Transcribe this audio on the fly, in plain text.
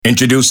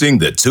Introducing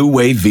the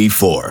Two-Way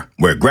V4,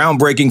 where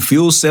groundbreaking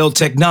fuel cell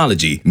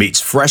technology meets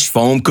fresh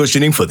foam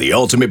cushioning for the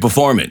ultimate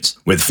performance.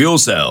 With fuel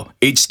cell,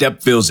 each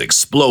step feels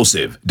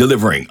explosive,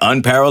 delivering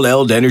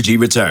unparalleled energy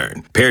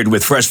return. Paired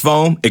with fresh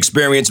foam,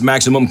 experience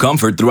maximum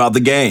comfort throughout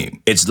the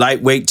game. Its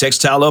lightweight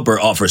textile upper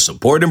offers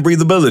support and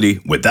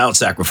breathability without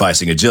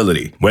sacrificing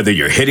agility. Whether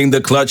you're hitting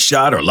the clutch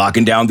shot or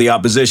locking down the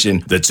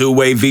opposition, the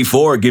Two-Way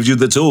V4 gives you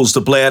the tools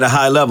to play at a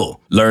high level.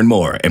 Learn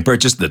more and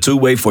purchase the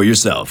Two-Way for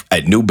yourself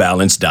at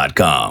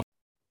newbalance.com.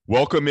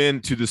 Welcome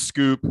into The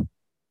Scoop,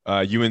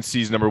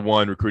 UNC's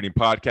 #1 recruiting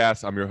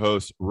podcast. I'm your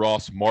host,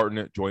 Ross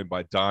Martin, joined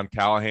by Don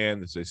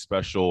Callahan. This is a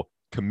special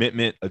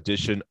commitment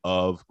edition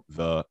of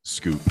The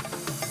Scoop.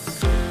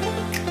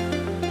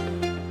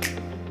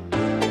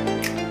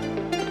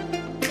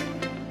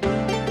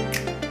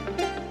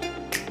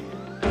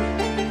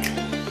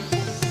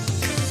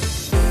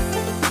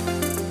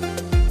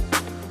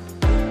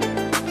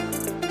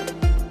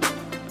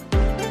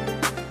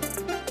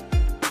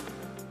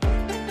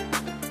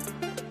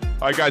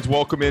 All right, guys,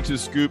 welcome into The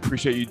Scoop.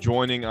 Appreciate you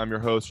joining. I'm your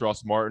host,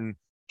 Ross Martin,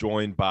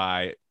 joined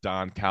by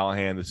Don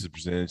Callahan. This is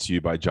presented to you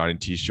by Johnny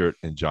T-Shirt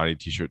and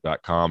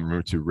JohnnyT-Shirt.com.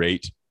 Remember to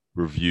rate,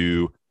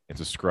 review, and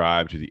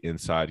subscribe to the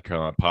Inside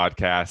Carolina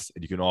podcast.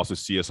 And you can also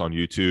see us on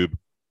YouTube.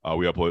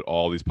 We upload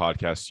all these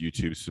podcasts to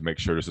YouTube, so make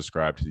sure to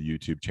subscribe to the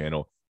YouTube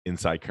channel,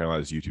 Inside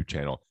Carolina's YouTube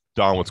channel.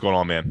 Don, what's going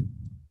on, man?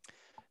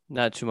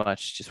 Not too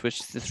much. Just wish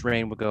this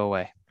rain would go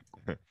away.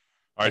 All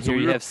right, so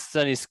we have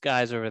sunny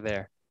skies over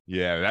there.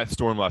 Yeah, that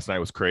storm last night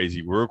was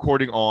crazy. We're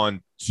recording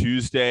on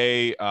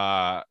Tuesday,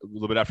 a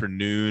little bit after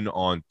noon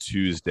on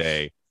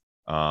Tuesday.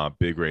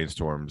 Big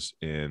rainstorms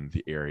in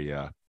the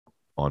area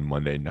on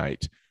Monday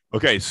night.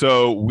 Okay,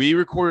 so we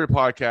recorded a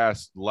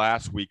podcast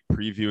last week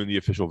previewing the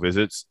official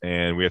visits,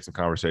 and we had some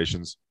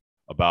conversations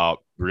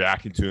about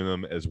reacting to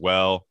them as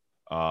well.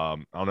 I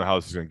don't know how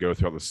this is going to go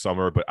throughout the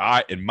summer, but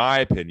in my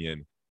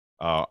opinion,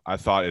 I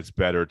thought it's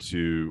better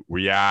to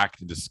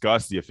react and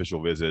discuss the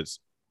official visits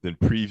than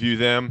preview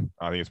them.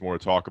 I think it's more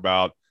to talk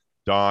about.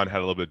 Don had a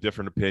little bit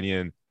different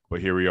opinion,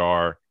 but here we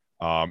are.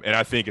 And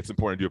I think it's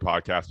important to do a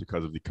podcast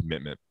because of the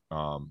commitment.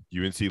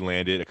 UNC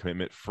landed a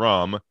commitment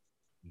from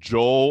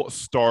Joel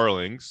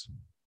Starlings,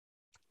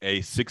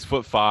 a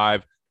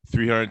 6'5",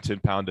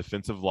 310-pound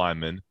defensive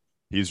lineman.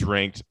 He's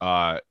ranked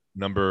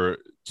number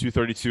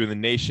 232 in the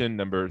nation,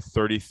 number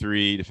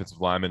 33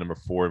 defensive lineman, number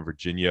 4 in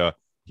Virginia.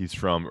 He's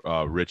from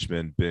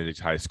Richmond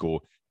Benedict High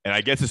School. And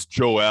I guess it's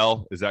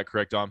Joel. Is that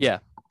correct, Don? Yeah.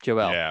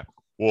 Joel. Yeah.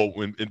 Well,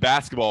 in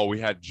basketball, we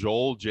had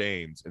Joel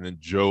James and then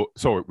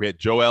we had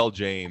Joel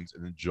James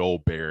and then Joel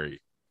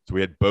Berry. So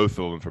we had both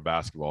of them for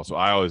basketball. So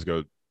I always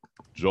go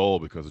Joel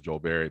because of Joel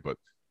Berry, but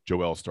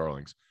Joel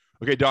Starlings.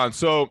 Okay, Don.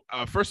 So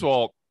first of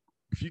all,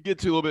 if you get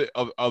to a little bit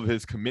of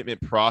his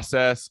commitment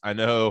process, I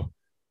don't know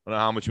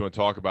how much you want to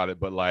talk about it,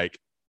 but like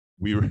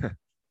we kind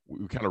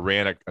of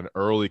ran an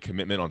early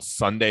commitment on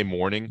Sunday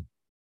morning,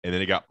 and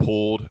then it got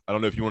pulled. I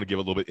don't know if you want to give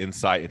a little bit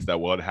insight into that,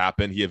 what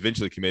happened. He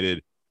eventually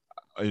committed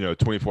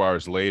 24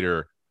 hours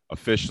later,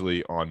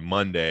 officially on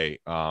Monday.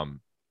 What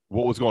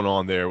was going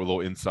on there? A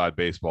little inside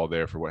baseball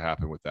there for what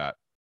happened with that.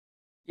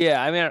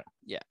 Yeah, I mean,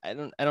 I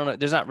don't know.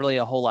 There's not really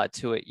a whole lot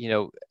to it.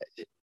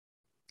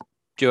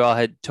 Joel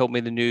had told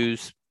me the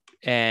news,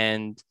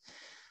 and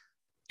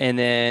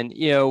then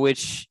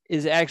which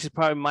is actually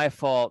probably my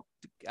fault.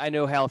 I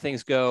know how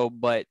things go,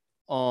 but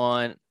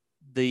on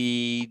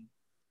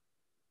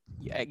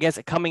I guess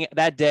coming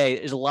that day,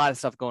 there's a lot of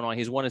stuff going on.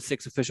 He's one of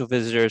 6 official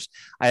visitors.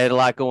 I had a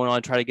lot going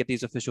on trying to get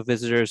these official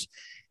visitors.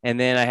 And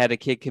then I had a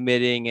kid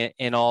committing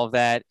and all of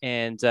that.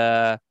 And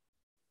there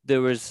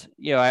was,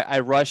 I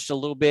rushed a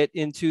little bit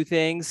into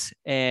things,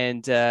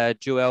 and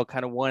Joel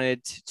kind of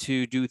wanted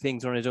to do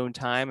things on his own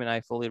time. And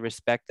I fully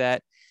respect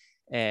that.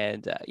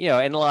 And,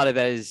 and a lot of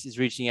that is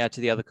reaching out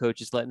to the other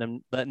coaches,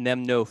 letting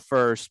them know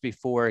first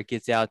before it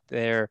gets out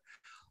there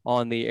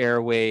on the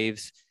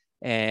airwaves.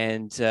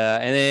 And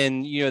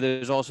then,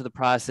 there's also the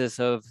process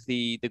of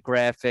the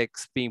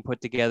graphics being put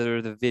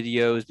together, the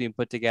videos being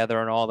put together,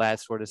 and all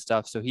that sort of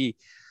stuff. So he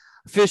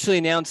officially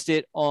announced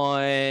it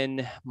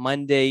on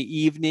Monday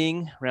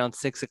evening around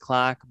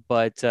 6:00,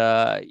 but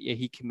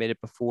he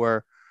committed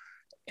before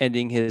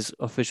ending his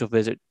official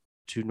visit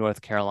to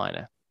North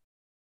Carolina.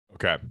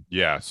 Okay.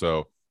 Yeah.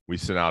 So we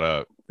sent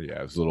out it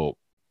was a little,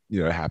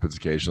 it happens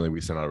occasionally. We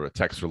sent out a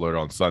text alert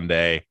on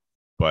Sunday.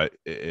 But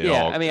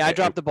I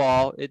dropped the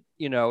ball.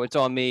 It's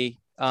on me.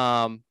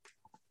 Yeah,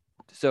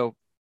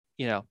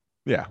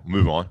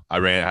 move on. I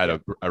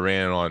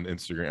ran on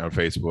Instagram, on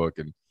Facebook,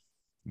 and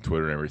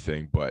Twitter and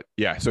everything. But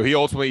yeah, so he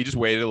just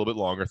waited a little bit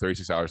longer.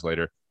 36 hours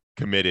later,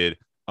 committed.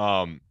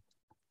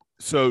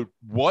 So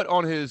what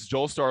on his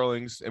Joel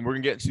Starlings, and we're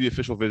gonna get into the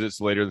official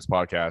visits later in this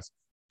podcast.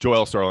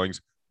 Joel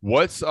Starlings,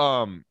 what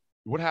happened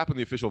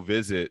the official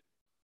visit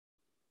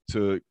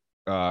to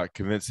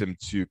convince him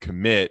to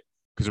commit?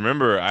 Because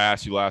remember, I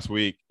asked you last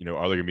week, are there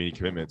going to be any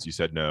commitments? You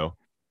said no,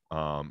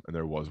 and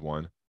there was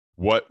one.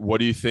 What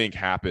do you think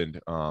happened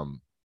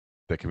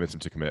that convinced him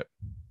to commit?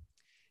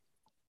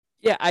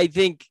 Yeah, I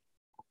think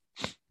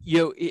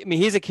I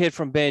mean, he's a kid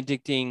from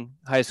Benedictine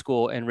High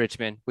School in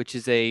Richmond, which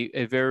is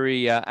a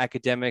very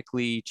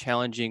academically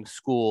challenging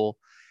school,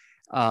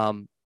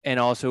 and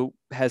also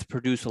has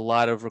produced a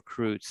lot of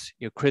recruits.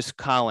 Chris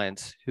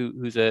Collins,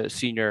 who's a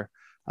senior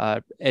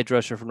edge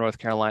rusher from North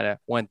Carolina,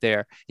 went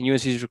there, and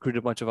UNC's recruited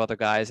a bunch of other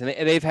guys, and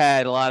they've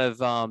had a lot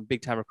of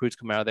big time recruits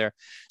come out of there.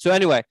 So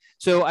anyway,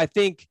 I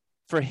think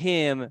for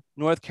him,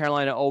 North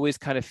Carolina always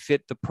kind of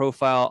fit the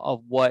profile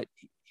of what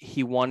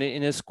he wanted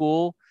in his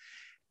school.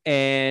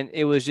 And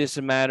it was just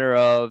a matter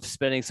of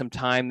spending some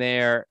time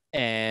there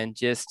and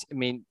just, I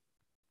mean,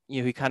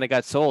 he kind of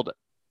got sold,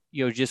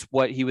 just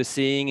what he was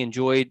seeing,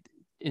 enjoyed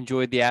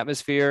the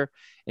atmosphere,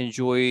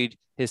 enjoyed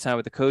his time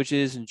with the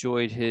coaches,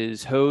 enjoyed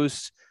his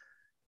hosts.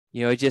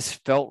 It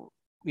just felt,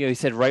 he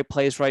said right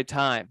place, right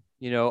time.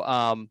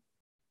 A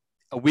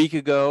week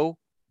ago,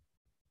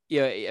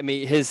 I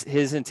mean,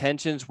 his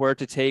intentions were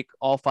to take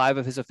all 5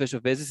 of his official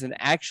visits and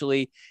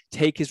actually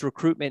take his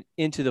recruitment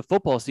into the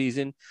football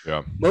season,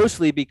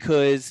 mostly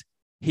because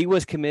he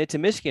was committed to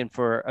Michigan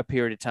for a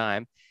period of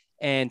time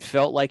and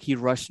felt like he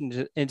rushed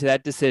into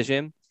that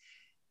decision.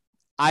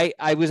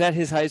 I was at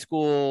his high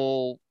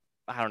school,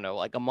 I don't know,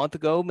 like a month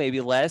ago,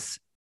 maybe less.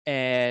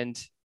 And,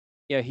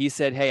 he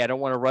said, hey, I don't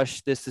want to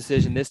rush this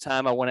decision this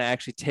time. I want to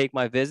actually take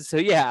my visit. So,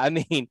 yeah, I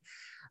mean,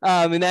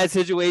 in that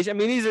situation, I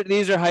mean,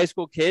 these are high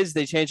school kids.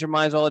 They change their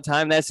minds all the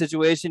time. In that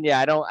situation,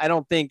 yeah, I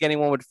don't think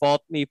anyone would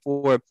fault me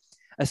for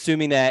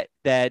assuming that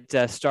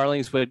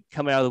Starlings would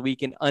come out of the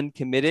weekend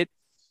uncommitted.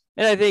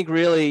 And I think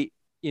really,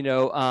 it's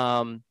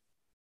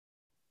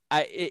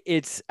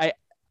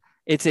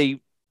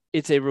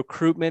a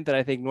recruitment that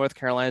I think North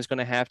Carolina is going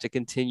to have to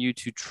continue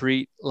to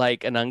treat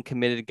like an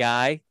uncommitted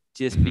guy,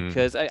 just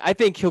because I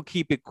think he'll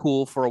keep it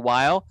cool for a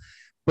while,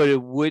 but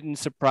it wouldn't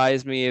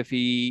surprise me if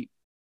he,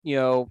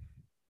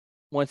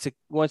 wants to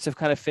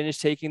kind of finish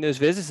taking those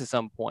visits at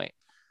some point,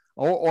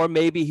 or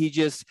maybe he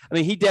just, I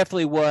mean, he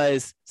definitely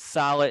was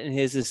solid in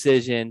his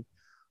decision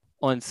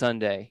on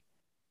Sunday.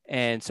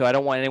 And so I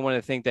don't want anyone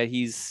to think that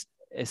he's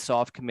a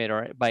soft commit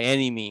or by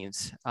any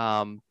means.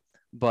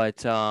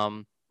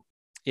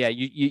 Yeah,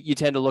 you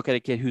tend to look at a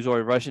kid who's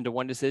already rushed into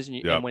one decision,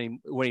 and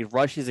when he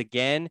rushes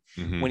again,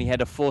 when he had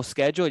a full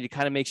schedule, it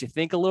kind of makes you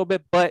think a little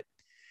bit. But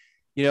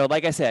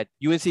like I said,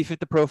 UNC fit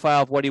the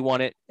profile of what he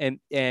wanted, and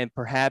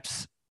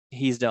perhaps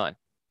he's done.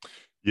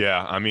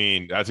 Yeah, I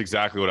mean, that's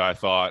exactly what I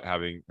thought.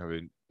 Having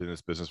been in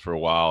this business for a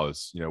while,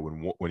 is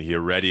when he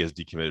already has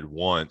decommitted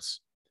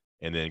once,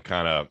 and then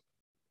kind of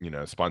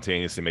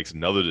spontaneously makes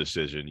another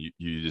decision,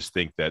 you just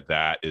think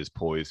that is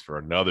poised for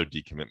another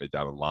decommitment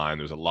down the line.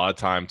 There's a lot of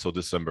time till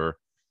December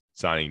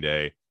signing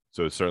day,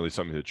 so it's certainly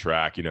something to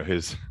track.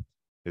 His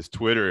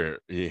Twitter,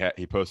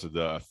 he posted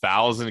the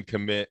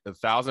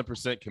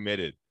 1,000%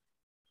 committed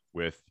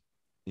with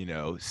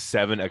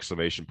 7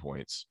 exclamation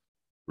points.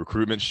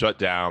 Recruitment shut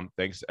down.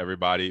 Thanks to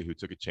everybody who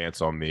took a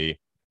chance on me.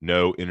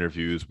 No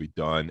interviews we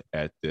done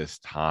at this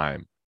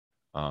time.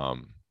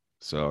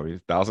 So I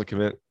mean,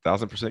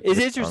 1,000%. It's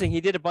interesting.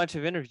 He did a bunch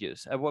of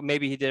interviews.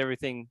 Maybe he did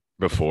everything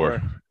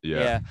before.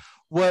 Yeah.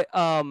 What?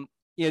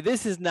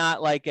 This is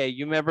not like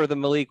you remember the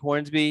Malik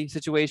Hornsby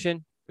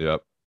situation?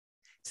 Yep.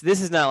 So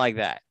this is not like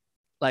that.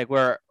 Like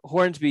where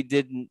Hornsby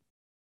didn't.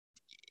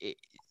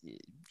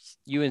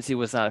 UNC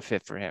was not a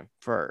fit for him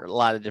for a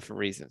lot of different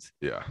reasons.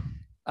 Yeah.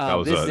 That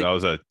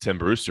was a Tim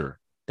Brewster.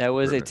 That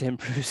was a Tim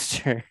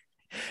Brewster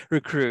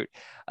recruit.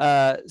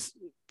 For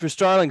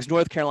Starlings,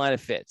 North Carolina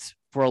fits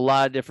for a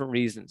lot of different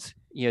reasons.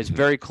 It's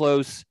very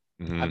close.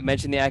 I've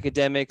mentioned the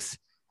academics.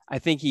 I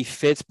think he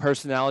fits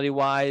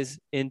personality-wise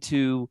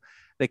into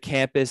the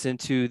campus,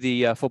 into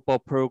the football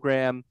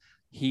program.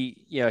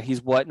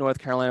 He's what North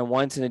Carolina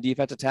wants in a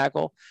defensive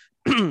tackle.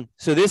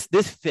 So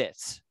this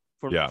fits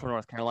for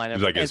North Carolina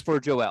and for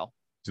Joel.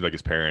 Seems like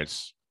his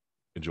parents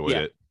enjoyed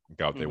it.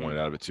 Got what they wanted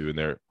out of it too, and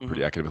they're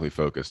pretty academically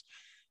focused.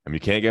 I mean,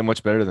 you can't get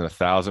much better than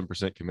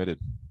 1,000% committed.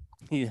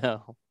 Maybe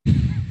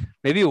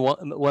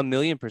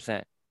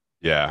 1,000,000%.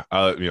 Yeah,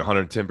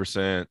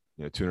 110%,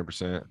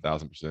 200%,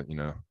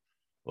 1,000%.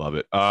 Love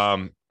it.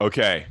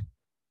 Okay.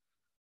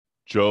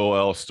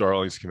 Joel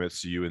Starlings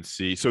commits to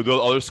UNC. So the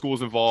other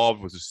schools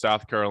involved was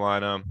South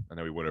Carolina. I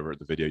know we went over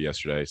the video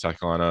yesterday. South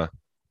Carolina.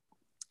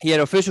 He had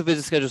Official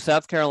visit scheduled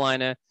South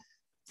Carolina,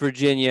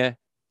 Virginia,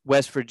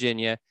 West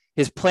Virginia.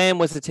 His plan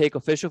was to take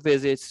official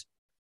visits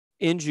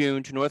in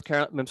June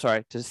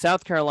to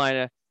South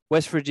Carolina,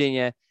 West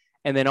Virginia,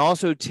 and then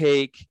also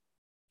take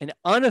an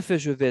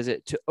unofficial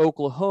visit to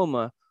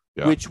Oklahoma,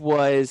 which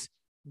was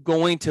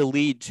going to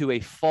lead to a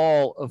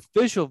fall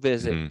official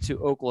visit to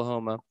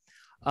Oklahoma.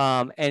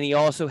 And he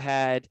also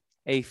had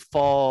a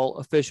fall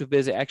official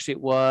visit. Actually,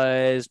 it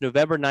was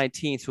November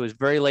 19th, so it was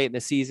very late in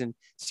the season,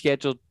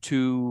 scheduled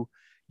to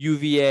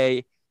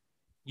UVA.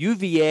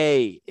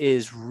 UVA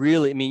is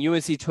really, I mean,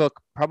 UNC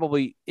took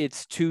probably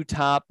its 2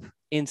 top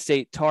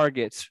in-state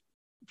targets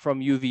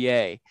from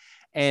UVA.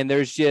 And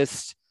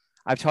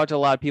I've talked to a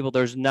lot of people,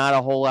 there's not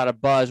a whole lot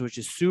of buzz, which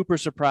is super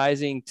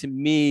surprising to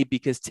me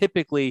because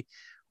typically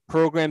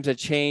programs that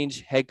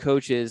change head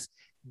coaches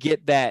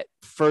get that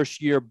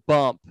first year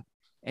bump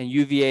and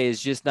UVA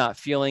is just not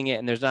feeling it,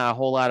 and there's not a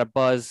whole lot of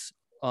buzz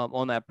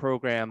on that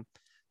program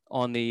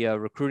on the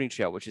recruiting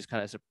trail, which is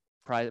kind of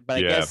surprising. But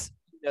I guess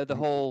the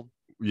whole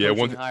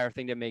coaching hire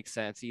thing didn't make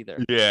sense either.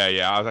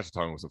 Yeah. I was actually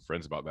talking with some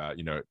friends about that.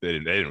 They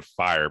didn't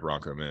fire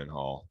Bronco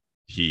Mendenhall.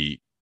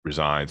 He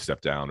resigned,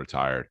 stepped down,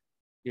 retired.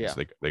 Yeah.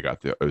 So they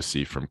got the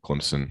OC from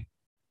Clemson.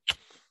 I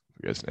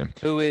forget his name.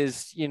 Who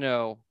is,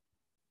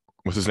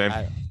 what's his name?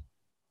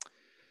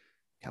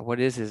 What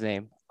is his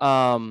name?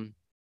 God,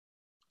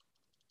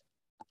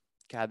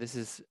 this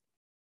is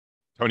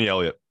Tony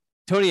Elliott.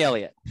 Tony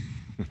Elliott.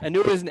 I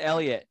knew it was an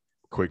Elliott.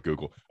 Quick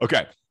Google.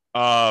 Okay.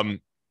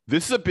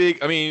 This is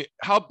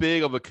how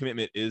big of a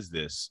commitment is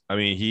this?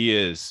 He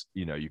is,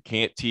 you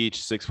can't teach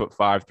 6'5",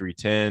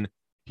 310.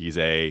 He's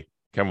a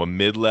kind of a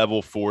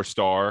mid-level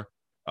 4-star.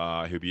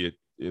 It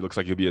looks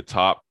like he'll be a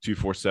top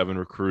 247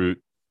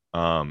 recruit.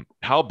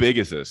 How big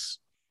is this?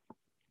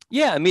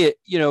 Yeah.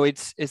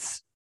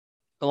 It's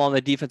along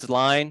the defensive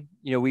line.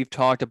 We've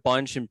talked a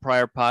bunch in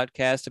prior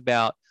podcasts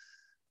about,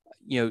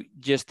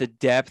 just the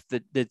depth,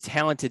 the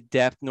talented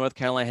depth North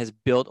Carolina has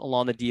built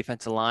along the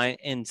defensive line.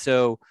 And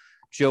so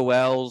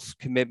Joel's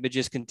commitment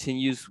just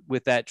continues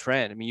with that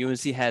trend.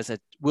 UNC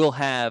will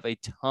have a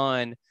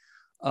ton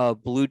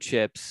of blue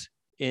chips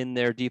in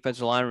their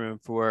defensive line room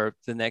for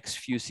the next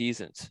few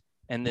seasons.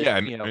 And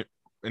then,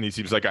 and he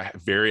seems like a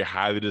very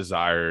highly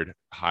desired,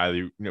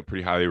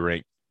 pretty highly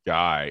ranked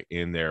guy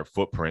in their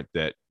footprint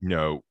that,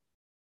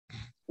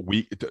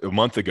 a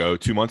month ago,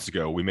 2 months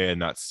ago, we may have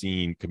not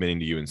seen committing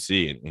to UNC,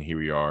 and here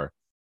we are.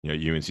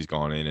 UNC's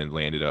gone in and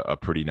landed a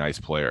pretty nice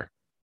player.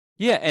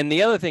 Yeah, and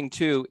the other thing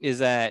too is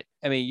that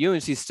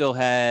UNC still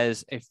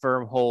has a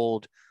firm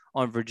hold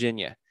on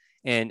Virginia,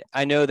 and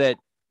I know that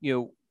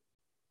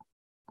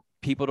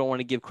people don't want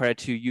to give credit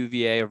to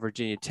UVA or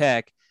Virginia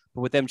Tech,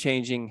 but with them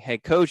changing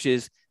head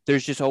coaches,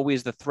 there's just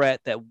always the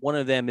threat that one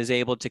of them is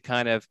able to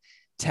kind of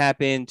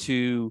tap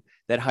into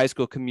that high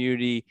school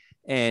community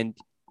and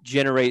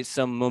generate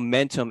some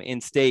momentum in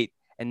state,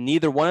 and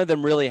neither one of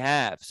them really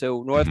have.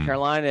 So North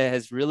Carolina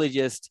has really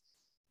just,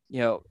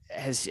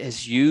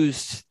 has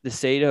used the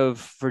state of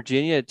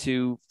Virginia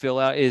to fill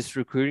out its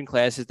recruiting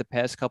classes the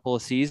past couple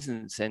of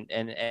seasons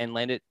and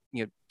landed,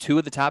 2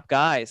 of the top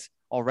guys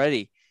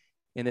already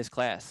in this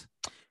class.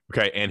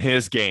 Okay. And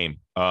his game,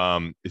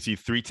 is he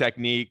 3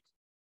 technique?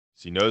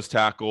 Is he nose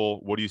tackle?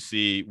 What do you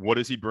see? What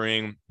does he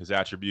bring? His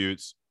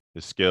attributes,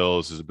 his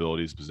skills, his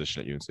abilities,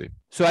 position at UNC.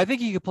 So I think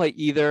he could play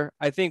either.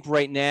 I think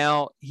right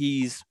now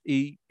he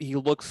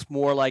looks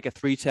more like a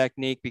 3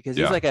 technique because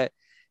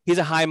he's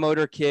a high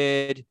motor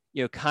kid,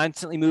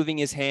 constantly moving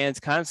his hands,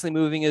 constantly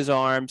moving his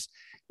arms.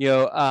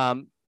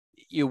 When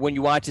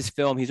you watch his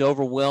film, he's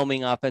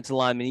overwhelming offensive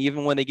linemen.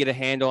 Even when they get a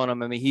handle on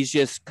him, he's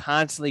just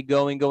constantly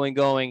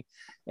going,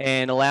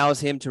 and allows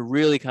him to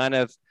really kind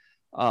of,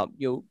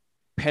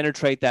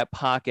 penetrate that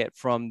pocket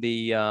from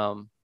the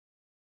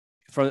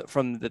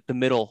from the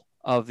middle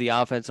of the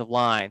offensive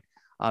line.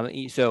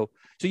 So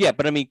yeah,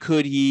 but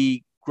could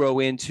he grow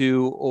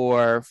into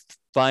or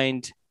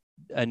find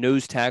a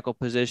nose tackle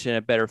position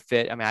a better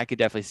fit? I could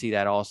definitely see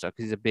that also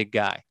because he's a big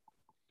guy.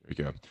 There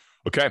you go.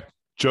 Okay.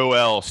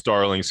 Joel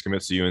Starlings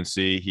commits to UNC.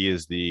 He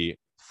is the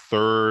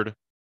 3rd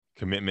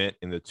commitment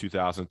in the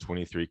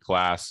 2023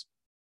 class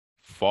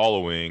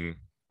following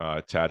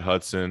Tad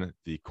Hudson,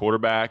 the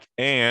quarterback,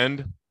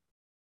 and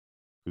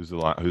who's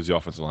the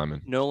offensive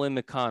lineman? Nolan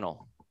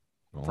McConnell.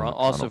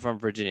 Also from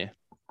Virginia.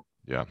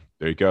 Yeah,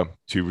 there you go.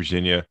 2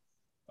 Virginia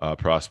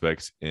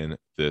prospects in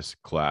this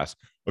class.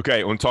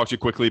 Okay, I want to talk to you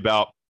quickly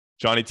about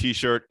Johnny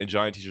T-Shirt and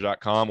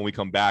JohnnyT-Shirt.com. When we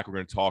come back, we're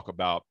going to talk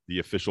about the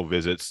official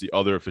visits, the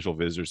other official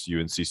visitors to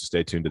UNC, so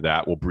stay tuned to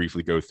that. We'll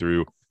briefly go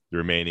through the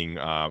remaining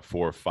 4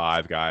 or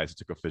 5 guys that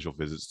took official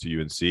visits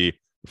to UNC.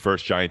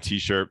 First, Johnny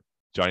T-Shirt,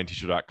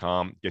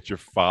 JohnnyT-Shirt.com. Get your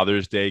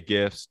Father's Day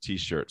gifts,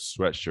 T-shirts,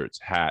 sweatshirts,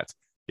 hats.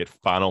 Get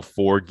Final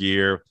Four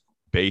gear,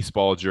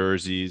 baseball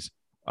jerseys,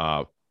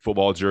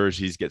 football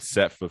jerseys. Get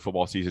set for the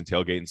football season,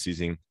 tailgating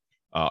season.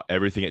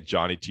 Everything at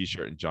Johnny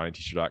T-Shirt and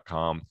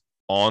JohnnyT-Shirt.com.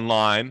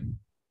 Online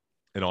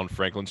and on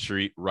Franklin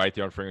Street, right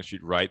there on Franklin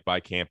Street, right by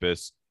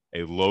campus.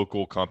 A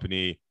local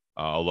company,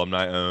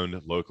 alumni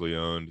owned, locally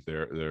owned.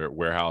 Their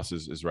warehouse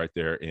is right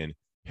there in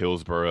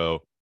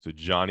Hillsboro. So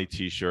Johnny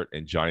T-Shirt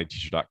and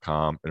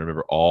JohnnyT-Shirt.com. And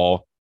remember,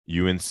 all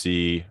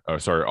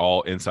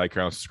all Inside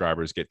Crown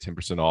subscribers get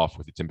 10% off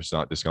with the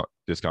 10%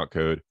 discount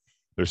code.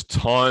 There's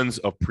tons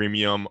of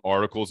premium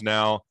articles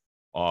now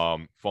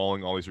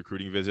following all these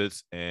recruiting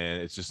visits,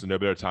 and it's just no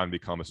better time to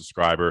become a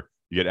subscriber.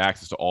 You get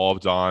access to all of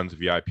Don's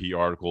VIP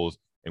articles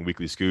and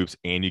weekly scoops,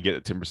 and you get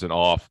a 10%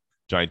 off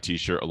Johnny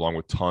T-Shirt along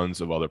with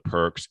tons of other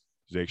perks.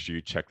 So make sure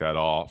you check that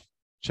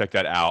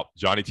out.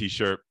 Johnny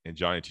T-Shirt and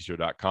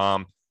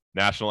JohnnyT-Shirt.com.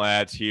 National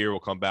ads here. We'll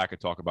come back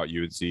and talk about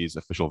UNC's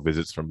official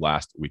visits from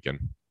last weekend.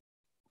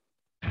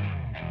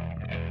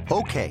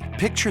 Okay,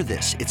 picture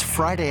this. It's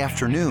Friday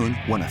afternoon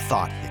when a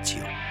thought hits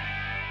you.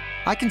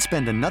 I can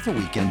spend another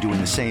weekend doing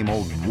the same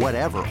old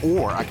whatever,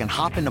 or I can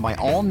hop into my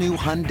all-new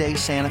Hyundai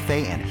Santa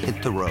Fe and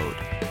hit the road.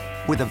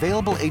 With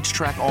available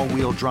H-Track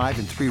all-wheel drive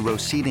and 3-row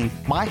seating,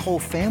 my whole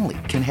family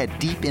can head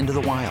deep into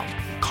the wild.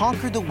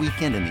 Conquer the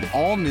weekend in the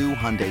all-new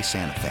Hyundai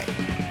Santa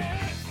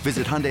Fe.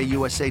 Visit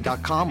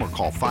HyundaiUSA.com or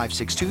call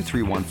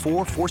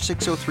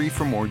 562-314-4603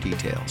 for more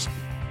details.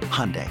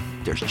 Hyundai,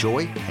 there's joy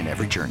in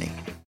every journey.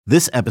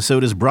 This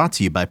episode is brought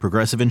to you by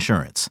Progressive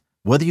Insurance.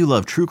 Whether you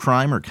love true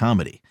crime or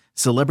comedy,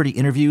 celebrity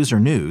interviews or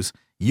news,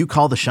 you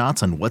call the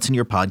shots on what's in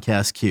your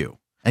podcast queue.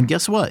 And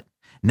guess what?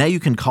 Now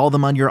you can call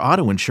them on your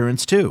auto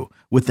insurance too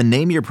with the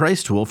Name Your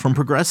Price tool from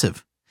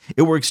Progressive.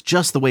 It works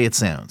just the way it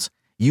sounds.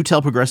 You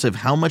tell Progressive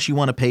how much you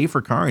want to pay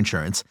for car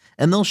insurance,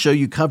 and they'll show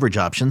you coverage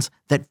options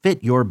that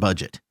fit your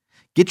budget.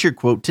 Get your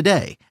quote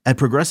today at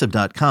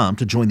Progressive.com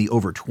to join the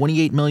over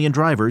 28 million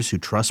drivers who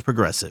trust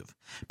Progressive.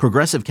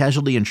 Progressive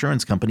Casualty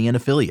Insurance Company and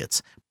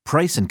Affiliates.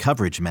 Price and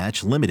coverage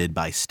match limited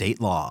by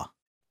state law.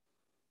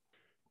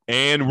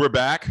 And we're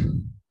back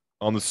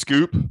on The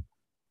Scoop,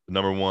 the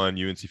 #1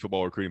 UNC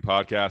football recruiting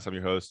podcast. I'm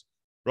your host,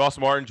 Ross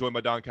Martin, joined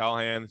by Don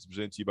Callahan. It's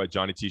presented to you by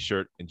Johnny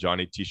T-Shirt and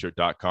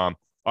JohnnyT-Shirt.com.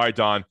 All right,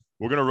 Don,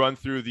 we're going to run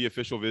through the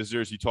official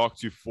visitors. You talked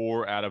to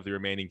 4 out of the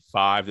remaining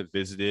 5 that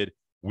visited.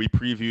 We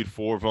previewed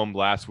 4 of them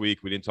last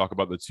week. We didn't talk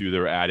about the 2 that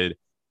were added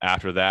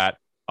after that.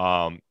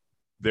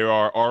 There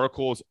are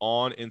articles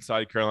on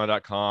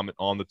InsideCarolina.com and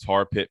on the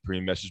Tar Pit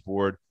pre-message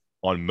board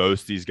on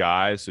most of these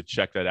guys, so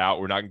check that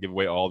out. We're not going to give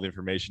away all the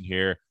information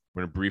here.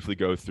 We're going to briefly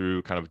go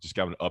through kind of just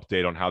give an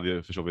update on how the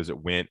official visit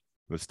went,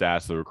 the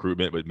stats of the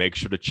recruitment, but make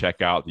sure to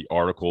check out the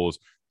articles.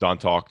 Don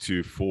talked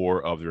to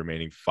 4 of the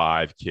remaining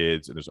 5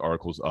 kids, and there's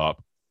articles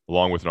up,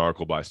 along with an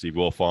article by Steve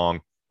Wilfong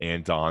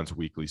and Don's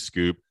Weekly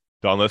Scoop.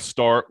 Don, let's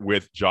start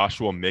with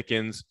Joshua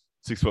Mickens,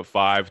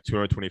 6'5",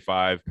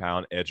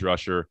 225-pound edge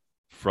rusher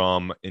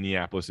from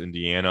Indianapolis,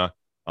 Indiana.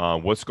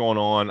 What's going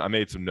on? I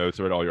made some notes.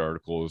 I read all your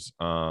articles.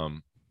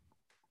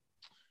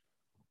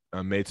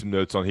 I made some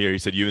notes on here. He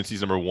said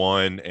UNC's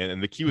 #1,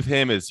 and the key with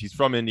him is he's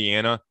from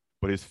Indiana,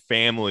 but his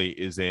family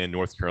is in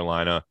North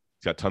Carolina.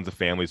 He's got tons of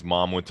families.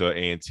 Mom went to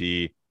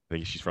A&T. I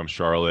think she's from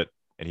Charlotte,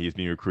 and he's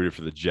being recruited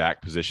for the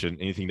jack position.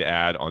 Anything to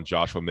add on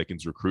Joshua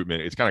Mickens'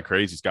 recruitment? It's kind of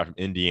crazy. This guy from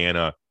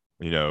Indiana,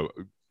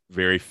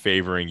 very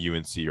favoring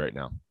UNC right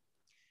now.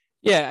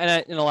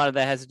 Yeah, and a lot of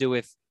that has to do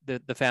with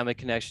the family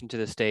connection to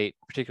the state,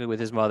 particularly with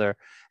his mother,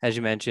 as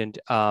you mentioned.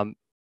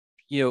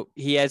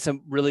 He had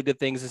some really good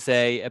things to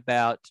say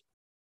about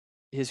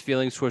his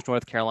feelings towards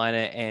North Carolina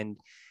and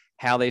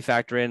how they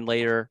factor in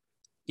later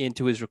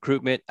into his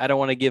recruitment. I don't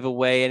want to give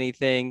away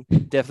anything.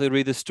 Definitely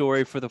read the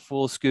story for the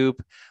full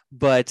scoop.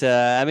 But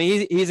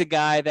he's a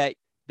guy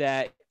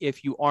that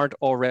if you aren't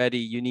already,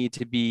 you need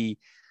to be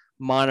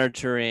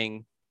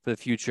monitoring for the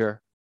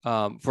future,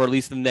 for at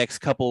least the next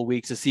couple of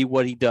weeks, to see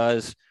what he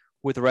does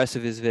with the rest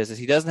of his visits.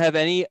 He doesn't have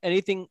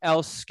anything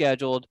else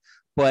scheduled,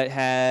 but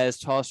has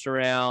tossed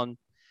around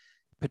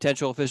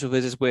potential official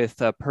visits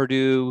with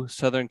Purdue,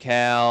 Southern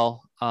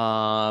Cal.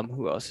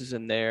 Who else is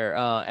in there?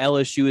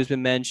 LSU has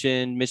been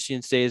mentioned.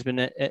 Michigan State has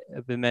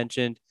been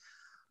mentioned.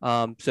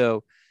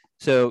 So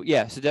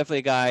definitely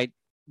a guy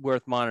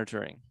worth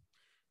monitoring.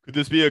 Could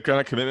this be a kind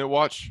of commitment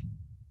watch?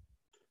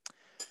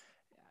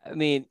 I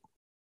mean,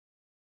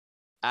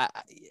 I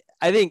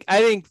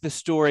think the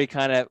story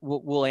kind of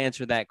will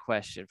answer that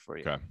question for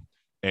you. Okay.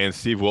 And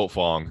Steve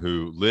Wiltfong,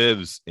 who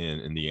lives in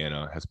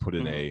Indiana, has put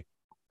in a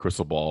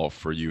crystal ball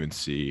for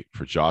UNC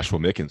for Joshua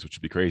Mickens, which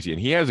would be crazy.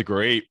 And he has a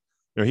great,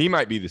 he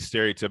might be the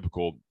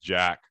stereotypical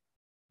jack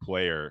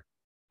player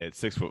at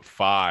 6'5",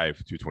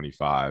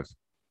 225,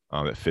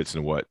 that fits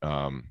in what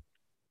Gene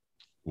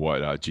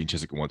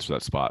Chizik wants for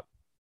that spot.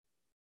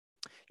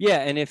 Yeah,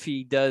 and if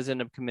he does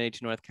end up committing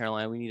to North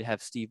Carolina, we need to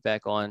have Steve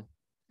back on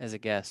as a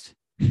guest.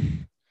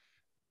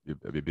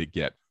 That'd be a big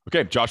get.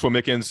 Okay, Joshua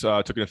Mickens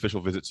took an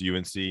official visit to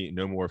UNC.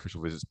 No more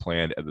official visits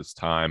planned at this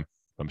time.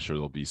 I'm sure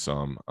there'll be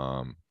some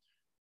from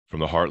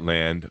the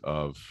heartland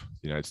of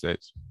the United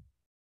States.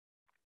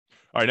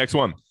 All right, next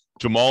one.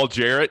 Jamal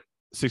Jarrett,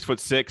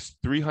 6'6",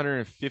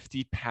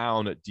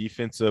 350-pound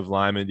defensive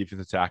lineman,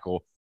 defensive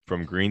tackle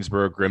from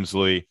Greensboro,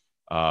 Grimsley,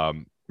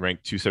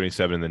 ranked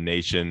 277 in the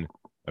nation,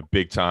 a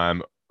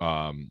big-time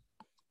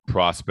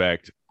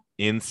prospect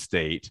in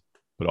state,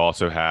 but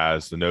also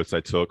has the notes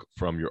I took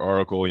from your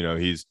article.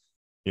 He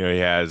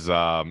has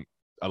a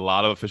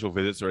lot of official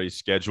visits already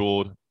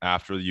scheduled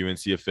after the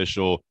UNC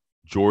official.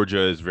 Georgia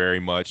is very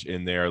much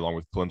in there, along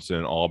with Clemson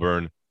and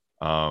Auburn.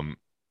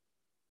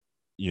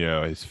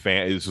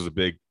 This was a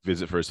big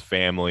visit for his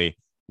family.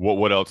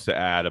 What else to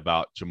add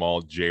about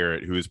Jamal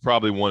Jarrett, who is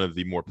probably one of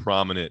the more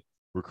prominent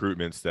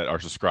recruitments that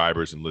our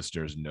subscribers and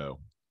listeners know?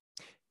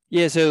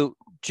 Yeah, so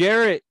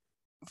Jarrett,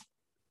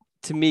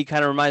 to me,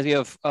 kind of reminds me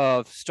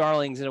of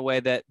Starlings in a way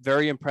that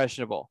very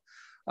impressionable.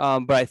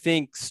 But I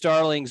think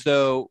Starlings,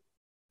 though,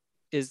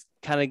 is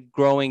kind of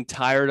growing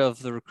tired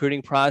of the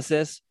recruiting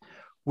process,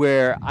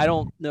 where I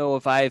don't know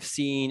if I've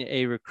seen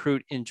a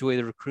recruit enjoy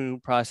the recruiting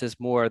process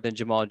more than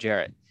Jamal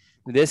Jarrett.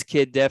 This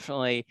kid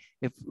definitely,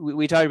 if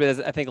we talked about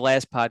this, I think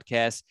last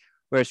podcast,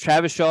 whereas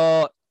Travis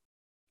Shaw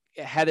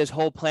had his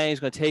whole plan, he's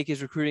going to take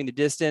his recruiting the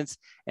distance,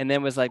 and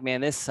then was like, man,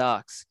 this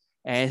sucks.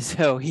 And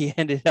so he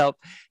ended up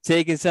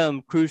taking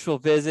some crucial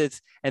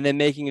visits and then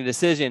making a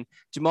decision.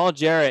 Jamal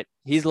Jarrett,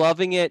 he's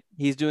loving it.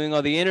 He's doing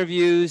all the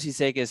interviews. He's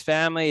taking his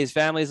family. His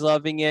family's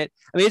loving it.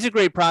 I mean, it's a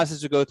great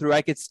process to go through.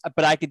 I could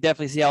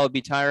definitely see how it would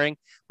be tiring.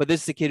 But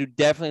this is a kid who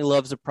definitely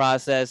loves the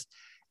process.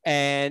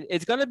 And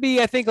it's going to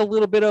be, I think, a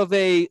little bit of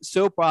a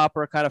soap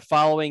opera kind of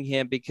following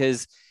him,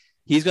 because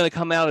he's going to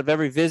come out of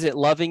every visit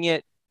loving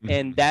it.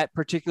 And that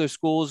particular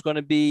school is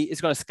going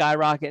to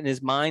skyrocket in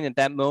his mind at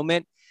that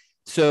moment.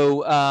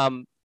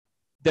 So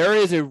there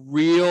is a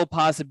real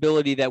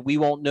possibility that we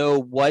won't know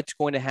what's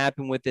going to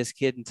happen with this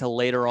kid until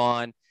later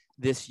on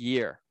this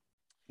year,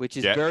 which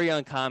is very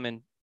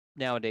uncommon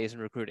nowadays in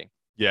recruiting.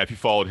 Yeah, if you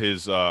followed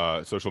his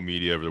social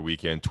media over the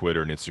weekend,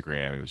 Twitter and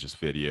Instagram, it was just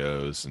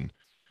videos and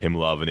him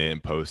loving it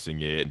and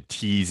posting it and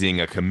teasing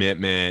a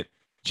commitment.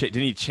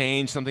 Didn't he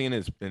change something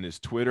in his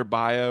Twitter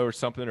bio or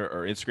something,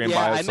 or Instagram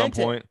bio at some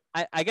point?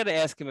 I got to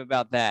ask him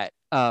about that.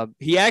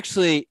 He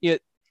actually,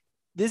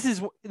 this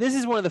is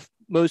one of the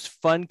most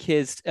fun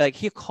kids. Like,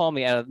 he'll call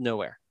me out of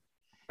nowhere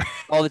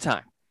all the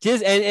time.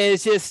 And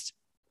it's just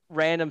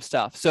random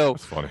stuff. So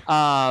that's funny.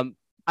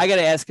 I got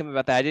to ask him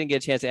about that. I didn't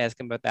get a chance to ask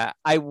him about that.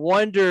 I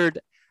wondered,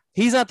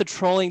 he's not the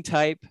trolling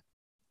type.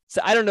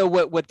 So I don't know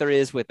what there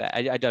is with that.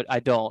 I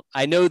don't.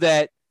 I know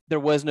that there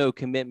was no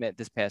commitment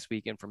this past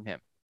weekend from him.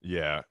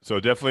 Yeah,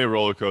 so definitely a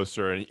roller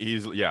coaster, and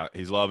he's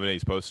loving it.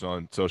 He's posting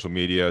on social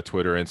media,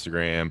 Twitter,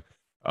 Instagram,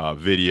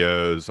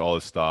 videos, all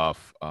this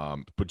stuff.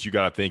 But you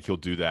got to think he'll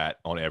do that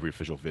on every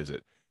official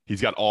visit.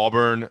 He's got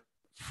Auburn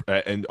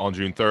on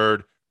June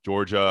 3rd,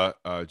 Georgia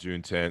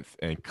June 10th,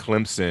 and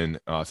Clemson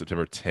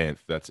September 10th.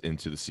 That's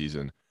into the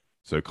season.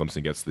 So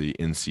Clemson gets the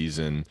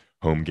in-season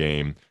home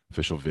game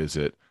official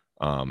visit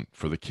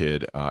for the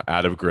kid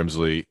out of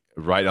Grimsley,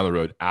 right down the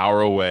road,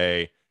 hour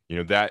away.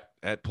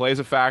 That plays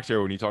a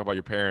factor when you talk about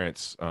your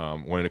parents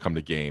wanting to come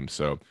to games.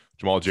 So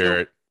Jamal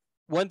Jarrett.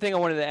 So one thing I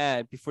wanted to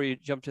add before you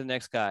jump to the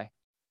next guy,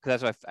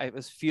 because that's what I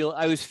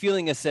was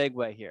feeling a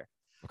segue here.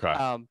 Okay.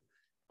 I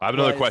have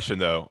another question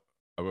though.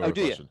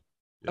 Do you?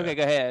 Yeah. Okay,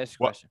 go ahead. Ask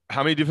your question.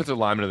 How many defensive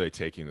linemen are they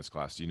taking this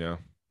class? Do you know?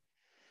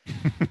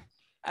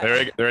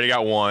 They already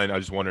got one. I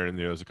was just wondering.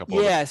 There's a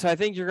couple. Yeah. So I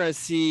think you're going to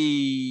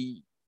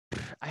see.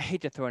 I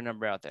hate to throw a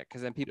number out there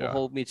because then people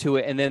hold me to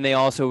it. And then they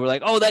also were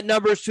like, oh, that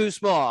number is too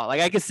small.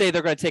 Like, I could say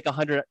they're going to take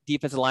 100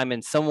 defensive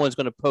linemen. Someone's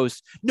going to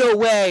post, no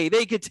way,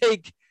 they could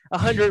take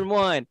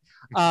 101.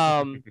 But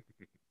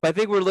I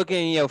think we're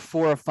looking,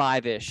 4 or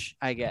 5-ish.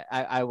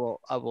 I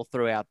will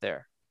throw out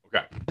there.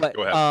 Okay. But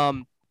go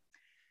ahead.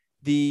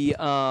 the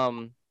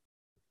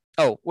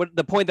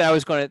point that I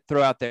was going to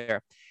throw out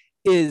there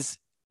is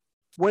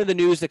one of the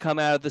news that come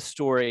out of the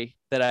story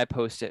that I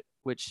posted,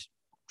 which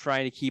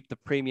trying to keep the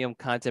premium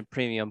content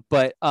premium,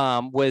 but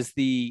was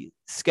the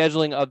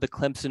scheduling of the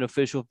Clemson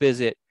official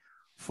visit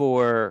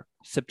for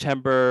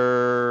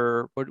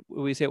September, what did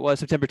we say it was?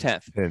 September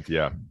 10th. 10th,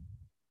 yeah.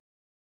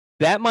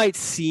 That might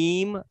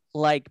seem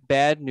like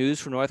bad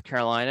news for North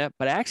Carolina,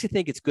 but I actually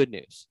think it's good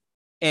news.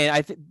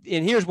 And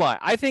and here's why.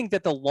 I think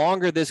that the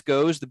longer this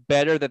goes, the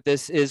better that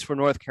this is for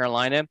North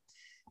Carolina.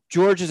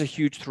 Georgia's a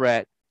huge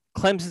threat.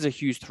 Clemson's a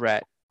huge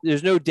threat.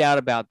 There's no doubt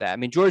about that. I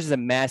mean, Georgia's a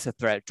massive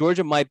threat.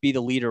 Georgia might be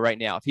the leader right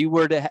now.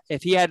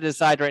 If he had to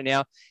decide right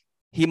now,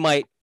 he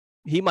might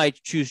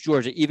choose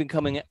Georgia, even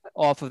coming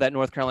off of that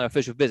North Carolina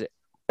official visit.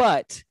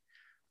 But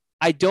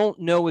I don't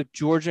know if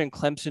Georgia and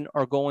Clemson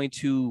are going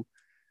to,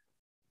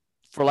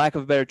 for lack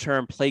of a better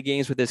term, play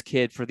games with this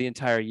kid for the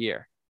entire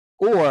year,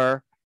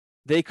 or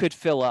they could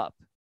fill up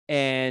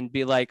and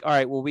be like, all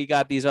right, well, we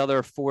got these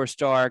other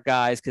 4-star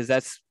guys, because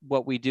that's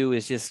what we do,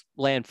 is just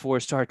land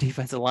 4-star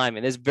defensive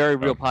linemen. It's a very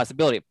real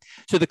possibility.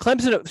 So the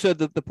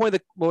point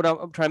that what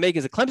I'm trying to make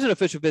is the Clemson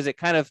official visit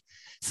kind of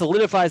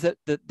solidifies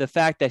the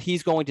fact that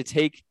he's going to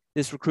take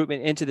this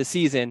recruitment into the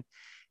season.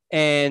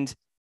 And,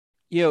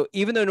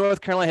 even though North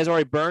Carolina has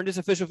already burned his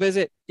official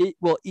visit, it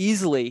will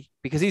easily,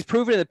 because he's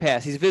proven in the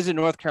past, he's visited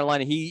North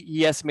Carolina,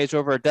 he estimates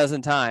over a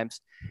dozen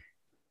times.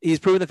 He's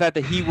proven the fact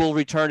that he will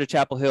return to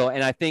Chapel Hill.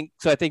 And I think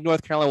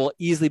North Carolina will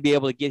easily be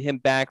able to get him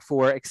back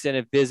for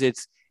extended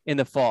visits in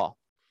the fall.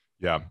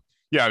 Yeah.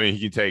 Yeah. I mean,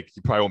 he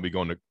probably won't be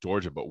going to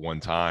Georgia but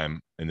one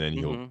time, and then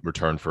he'll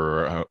return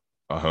for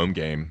a home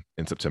game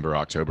in September,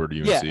 October to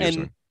UNC.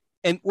 Yeah,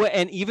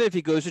 and even if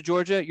he goes to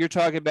Georgia, you're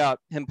talking about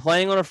him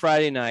playing on a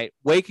Friday night,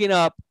 waking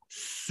up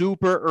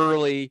super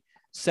early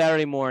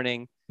Saturday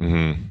morning,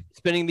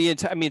 spending the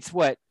entire, I mean,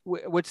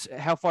 it's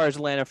how far is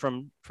Atlanta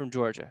from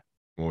Georgia?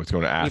 Well, it's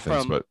going to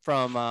Athens,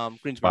 from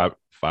Greensboro.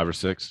 5 or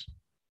 6.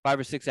 5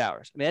 or 6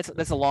 hours. I mean,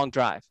 that's a long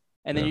drive.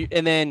 And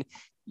then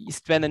you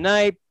spend the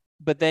night,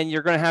 but then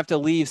you're going to have to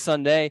leave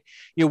Sunday.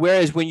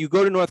 Whereas when you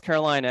go to North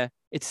Carolina,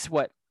 it's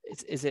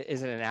is it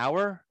an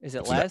hour? Is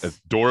it less? It's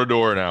door to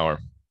door an hour.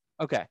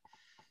 Okay.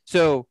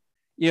 So,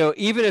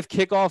 even if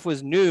kickoff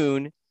was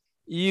noon,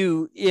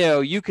 you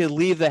could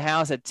leave the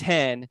house at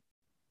 10,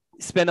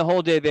 spend the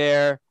whole day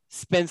there,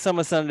 spend some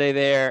of Sunday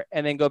there,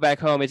 and then go back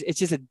home. It's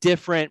just a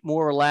different,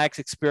 more relaxed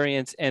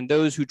experience. And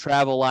those who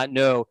travel a lot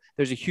know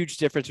there's a huge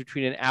difference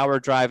between an hour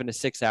drive and a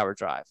 6-hour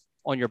drive.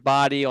 on your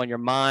body, on your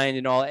mind,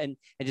 and all, and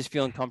just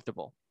feeling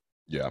comfortable.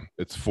 Yeah,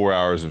 it's 4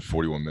 hours and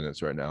 41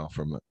 minutes right now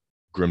from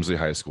Grimsley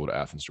High School to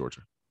Athens,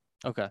 Georgia.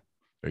 Okay.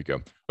 There you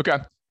go.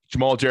 Okay.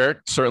 Jamal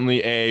Jarrett,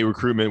 certainly a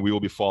recruitment we will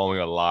be following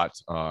a lot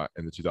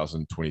in the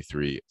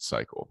 2023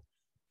 cycle.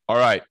 All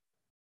right.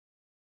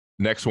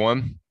 Next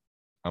one.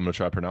 I'm going to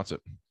try to pronounce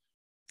it.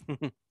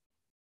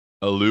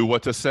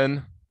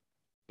 Oluwatosin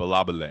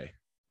Balabale.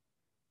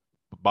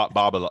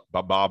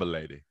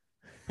 Babalade.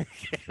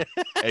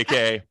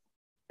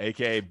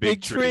 AKA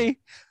Big Tree.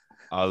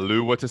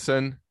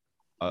 Oluwatosin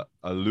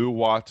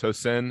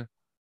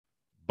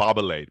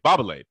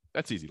Babalade.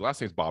 That's easy.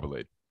 Last name's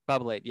Babalade.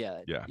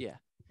 Babalade. Yeah.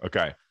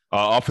 Okay.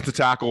 Offensive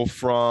tackle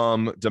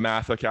from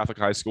DeMatha Catholic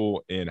High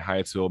School in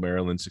Hyattsville,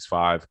 Maryland,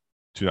 6'5",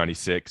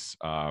 296,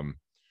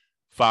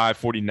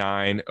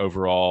 549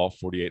 overall,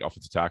 48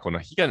 offensive tackle. Now,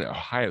 he got an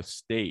Ohio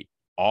State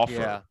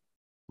offer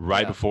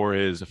right before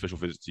his official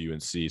visit to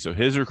UNC. So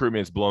his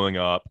recruitment is blowing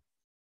up.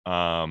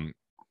 I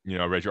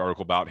read your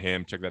article about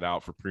him. Check that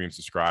out for premium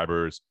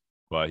subscribers.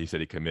 But he said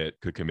he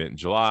could commit in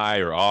July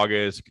or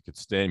August. Could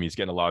stem. He's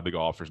getting a lot of big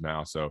offers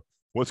now. So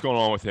what's going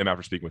on with him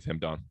after speaking with him,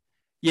 Don?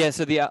 Yeah,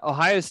 so the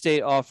Ohio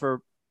State offer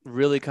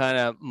really kind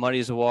of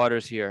muddies the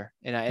waters here,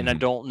 and I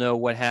don't know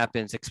what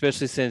happens,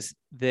 especially since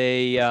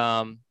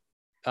they're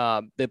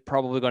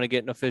probably going to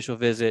get an official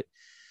visit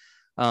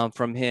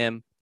from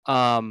him.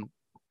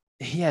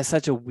 He has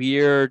such a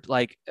weird,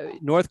 like,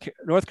 North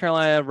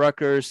Carolina,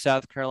 Rutgers,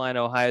 South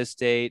Carolina, Ohio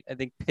State. I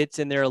think Pitt's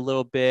in there a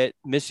little bit,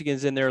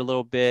 Michigan's in there a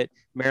little bit,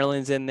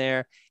 Maryland's in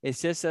there.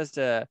 It's just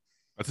that's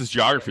his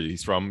geography.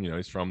 He's from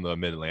the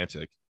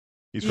Mid-Atlantic.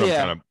 He's from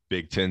kind of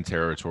Big Ten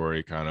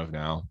territory kind of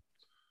now.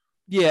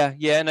 Yeah.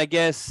 And I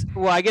guess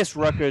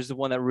Rutgers is the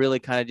one that really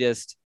kind of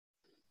just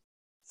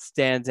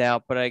stands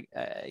out, but I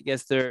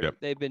guess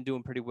they've been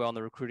doing pretty well on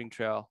the recruiting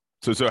trail.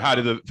 So how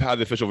did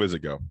the official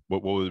visit go?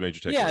 What was the major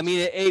takeaways? Yeah, I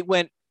mean, it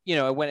went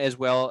as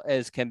well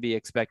as can be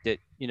expected.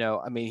 He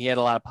had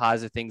a lot of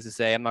positive things to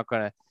say. I'm not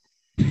going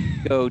to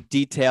go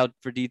detail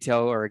for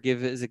detail or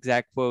give his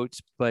exact quotes,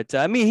 but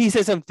he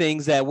said some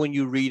things that when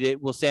you read it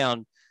will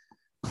sound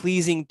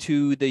pleasing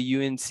to the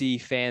UNC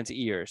fans'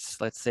 ears.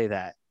 Let's say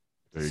that.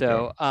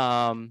 So,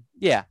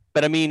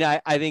 but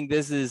I think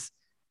this is.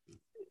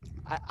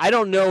 I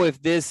don't know if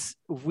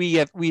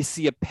we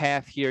see a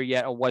path here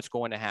yet on what's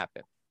going to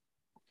happen.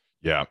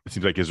 Yeah, it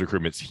seems like his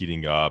recruitment's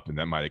heating up, and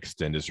that might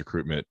extend his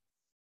recruitment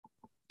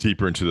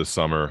deeper into the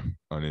summer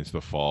and into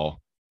the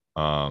fall.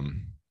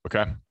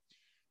 Okay.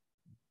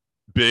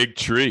 Big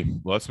Tree.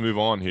 Let's move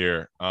on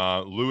here.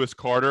 Lewis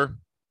Carter,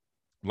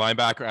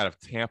 linebacker out of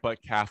Tampa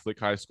Catholic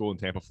High School in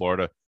Tampa,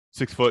 Florida,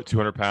 6 foot,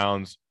 200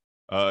 pounds.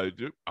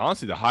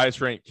 Honestly, the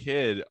highest ranked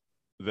kid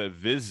that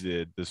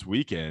visited this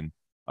weekend,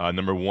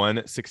 number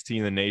 116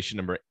 in the nation,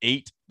 number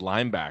 8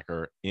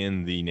 linebacker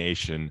in the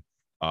nation,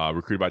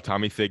 recruited by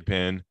Tommy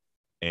Thigpen,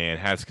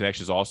 and has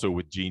connections also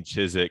with Gene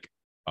Chizik.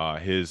 I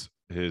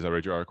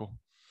read your article.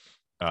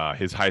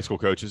 His high school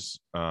coaches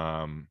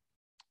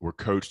were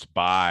coached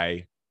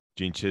by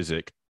Gene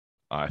Chizik,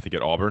 I think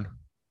at Auburn.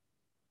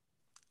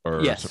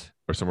 Or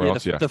somewhere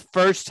else. The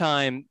first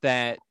time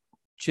that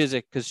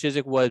Chizik, because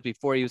Chizik was,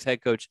 before he was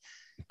head coach,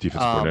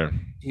 defensive coordinator.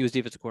 He was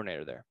defensive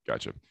coordinator there.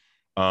 Gotcha.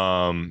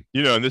 And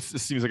this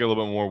seems like a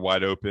little bit more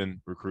wide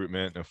open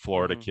recruitment. A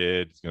Florida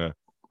kid is going to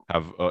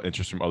have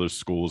interest from other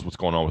schools. What's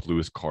going on with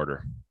Lewis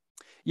Carter?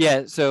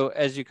 Yeah. So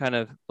as you kind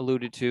of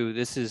alluded to,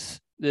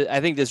 I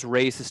think this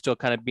race is still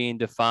kind of being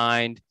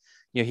defined.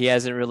 He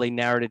hasn't really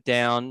narrowed it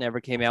down, never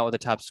came out with a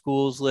top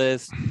schools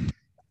list.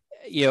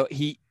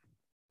 He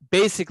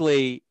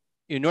basically,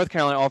 North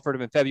Carolina offered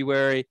him in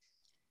February.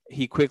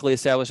 He quickly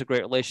established a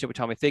great relationship with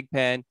Tommy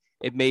Thigpen.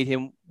 It made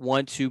him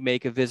want to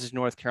make a visit to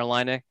North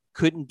Carolina.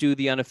 Couldn't do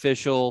the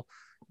unofficial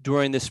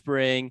during the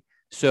spring.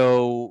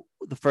 So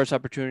the first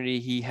opportunity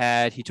he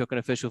had, he took an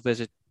official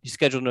visit. He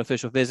scheduled an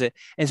official visit.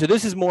 And so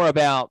this is more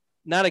about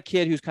not a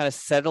kid who's kind of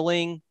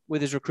settling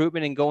with his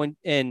recruitment and going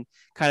and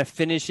kind of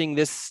finishing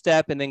this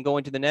step and then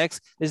going to the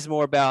next. This is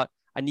more about,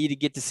 I need to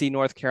get to see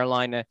North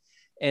Carolina.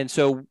 And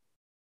so,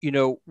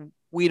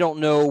 we don't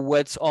know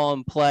what's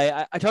on play.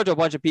 I talked to a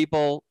bunch of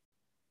people,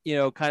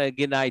 kind of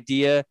get an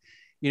idea.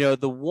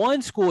 The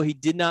one school he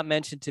did not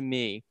mention to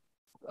me,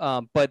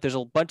 but there's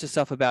a bunch of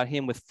stuff about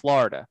him with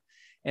Florida.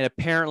 And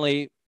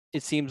apparently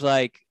it seems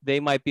like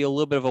they might be a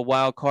little bit of a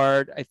wild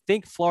card. I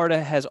think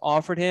Florida has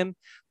offered him,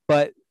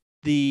 but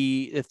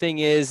the thing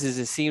is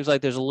it seems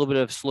like there's a little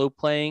bit of slow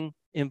playing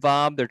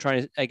involved. They're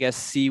trying to, I guess,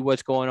 see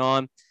what's going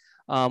on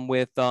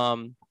with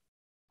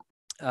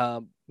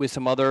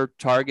some other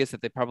targets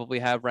that they probably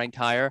have ranked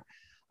higher.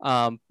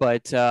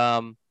 But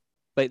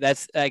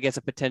that's, I guess,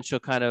 a potential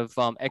kind of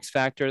X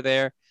factor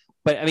there.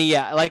 But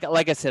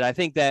like I said, I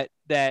think that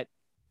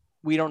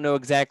we don't know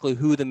exactly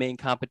who the main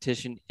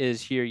competition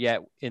is here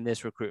yet in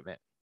this recruitment.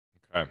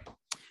 Okay.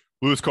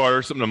 Lewis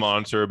Carter, something to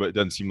monitor, but it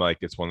doesn't seem like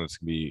it's one that's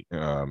going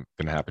to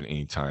happen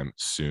anytime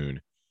soon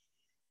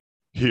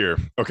here.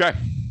 Okay.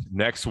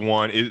 Next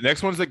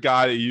one's the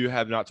guy that you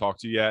have not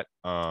talked to yet.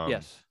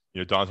 Yes.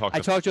 Don talked. I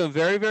talked to him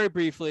very, very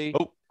briefly.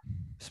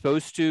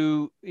 Supposed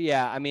to,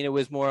 yeah. I mean, it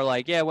was more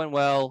like, yeah, it went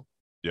well.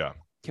 Yeah.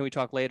 Can we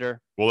talk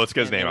later? Well, let's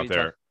get his And name then out we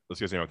there. Let's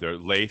get his name out there.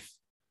 Laith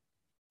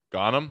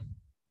Ghanem?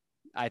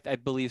 I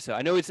believe so.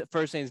 I know his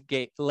first name's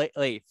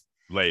Laith.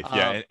 Laith,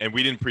 yeah. And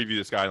we didn't preview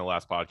this guy in the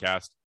last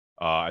podcast.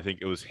 I think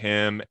it was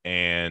him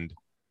and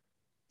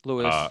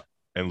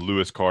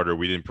Lewis Carter.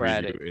 We didn't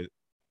preview it.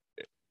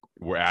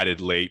 Were added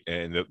late,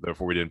 and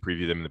therefore we didn't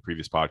preview them in the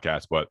previous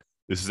podcast. But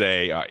this is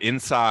a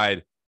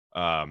inside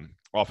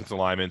offensive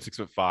lineman,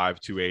 6'5",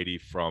 280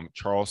 from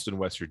Charleston,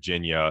 West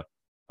Virginia.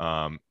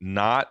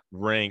 Not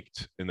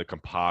ranked in the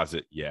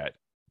composite yet,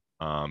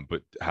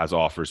 but has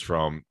offers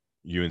from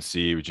UNC,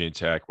 Virginia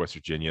Tech, West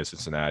Virginia,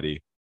 Cincinnati,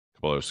 a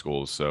couple other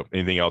schools. So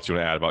anything else you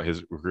want to add about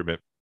his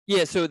recruitment?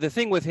 Yeah. So the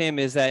thing with him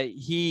is that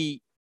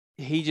he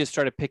just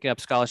started picking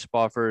up scholarship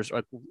offers,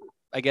 or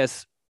I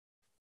guess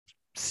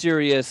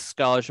serious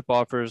scholarship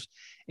offers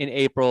in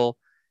April.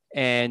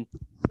 And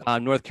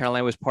North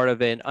Carolina was part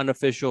of an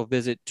unofficial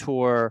visit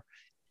tour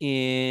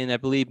in, I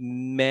believe,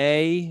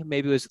 May,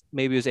 maybe it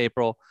was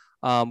April,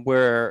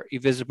 where he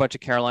visited a bunch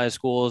of Carolina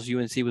schools.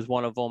 UNC was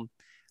one of them.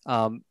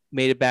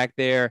 Made it back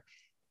there.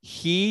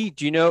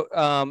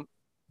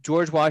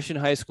 George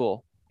Washington High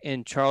School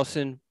in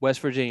Charleston,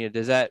 West Virginia?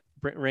 Does that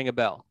ring a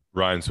bell?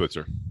 Ryan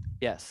Switzer.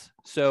 Yes.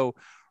 So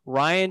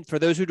Ryan, for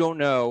those who don't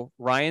know,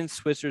 Ryan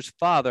Switzer's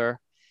father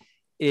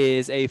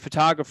is a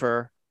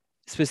photographer.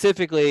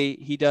 Specifically,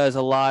 he does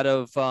a lot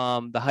of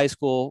the high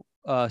school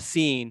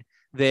scene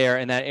there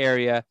in that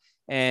area,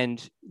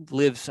 and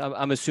lives,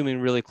 I'm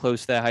assuming, really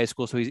close to that high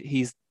school. So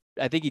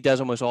I think he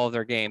does almost all of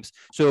their games.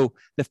 So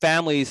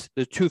the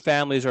two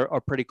families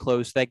are pretty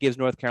close. That gives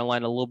North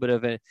Carolina a little bit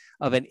of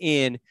an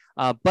in.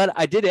 But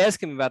I did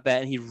ask him about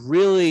that, and he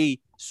really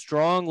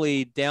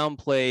strongly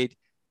downplayed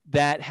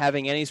that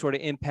having any sort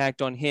of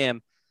impact on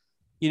him.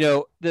 You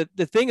know,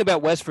 the thing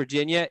about West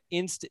Virginia,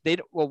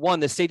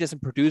 the state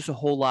doesn't produce a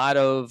whole lot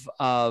of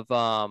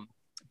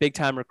big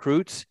time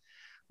recruits,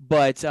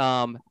 but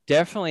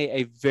definitely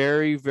a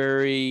very,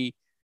 very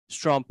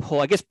strong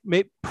pull. I guess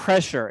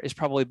pressure is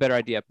probably a better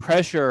idea.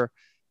 Pressure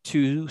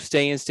to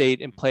stay in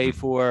state and play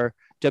for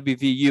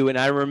WVU. And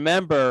I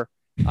remember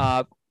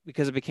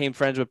because I became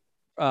friends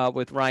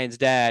with Ryan's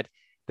dad,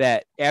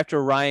 that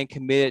after Ryan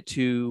committed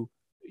to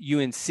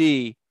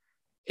UNC,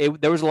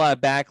 there was a lot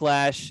of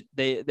backlash.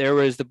 There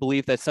was the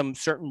belief that some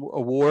certain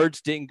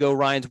awards didn't go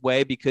Ryan's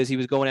way because he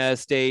was going out of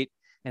state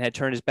and had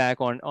turned his back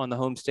on the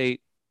home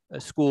state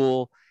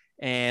school,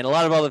 and a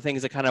lot of other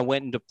things that kind of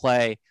went into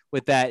play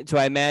with that. So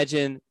I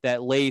imagine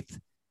that Laith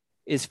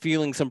is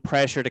feeling some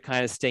pressure to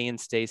kind of stay in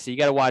state. So you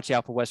got to watch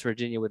out for West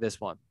Virginia with this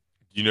one.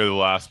 Do you know the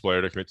last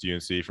player to commit to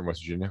UNC from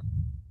West Virginia?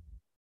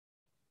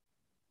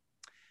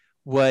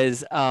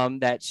 Was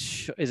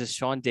is it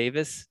Sean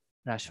Davis?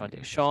 Not Sean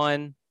Davis.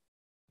 Sean.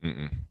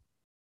 Mm-mm.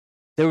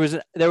 There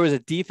was a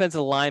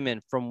defensive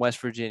lineman from West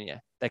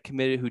Virginia that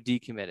committed who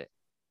decommitted.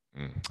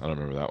 I don't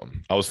remember that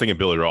one. I was thinking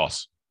Billy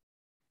Ross.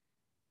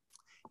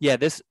 Yeah,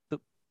 the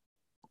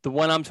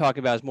one I'm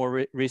talking about is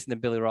more recent than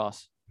Billy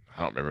Ross.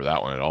 I don't remember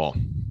that one at all.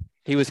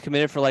 He was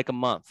committed for like a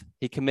month.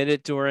 He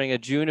committed during a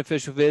June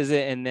official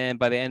visit, and then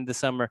by the end of the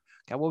summer,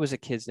 God, what was the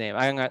kid's name?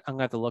 I'm gonna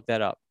have to look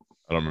that up.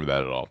 I don't remember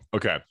that at all.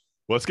 Okay.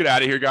 Let's get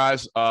out of here,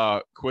 guys.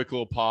 Quick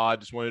little pod.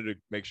 Just wanted to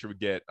make sure we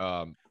get.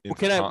 Can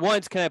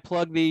I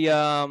plug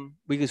the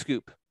weekly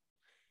scoop?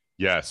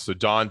 Yes. So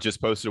Don just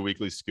posted a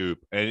weekly scoop,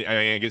 and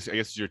I guess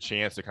it's your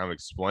chance to kind of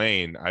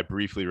explain. I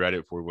briefly read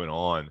it before we went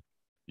on.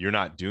 You're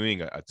not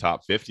doing a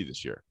top 50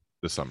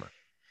 this summer.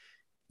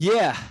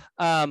 Yeah.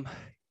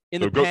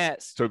 In the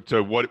past.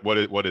 So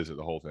what is it?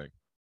 The whole thing.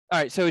 All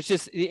right. So it's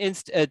just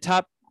the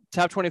top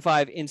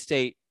 25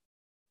 in-state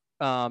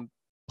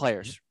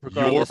players.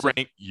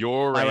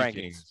 Your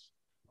rankings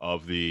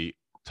of the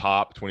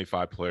top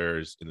 25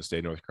 players in the state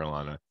of North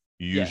Carolina.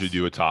 You usually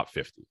do a top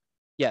 50.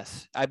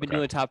 Yes, I've been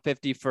doing top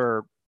 50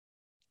 for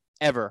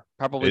ever,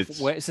 probably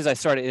since I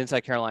started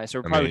Inside Carolina. So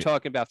we're probably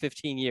talking about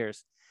 15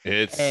 years.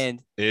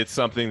 It's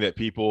something that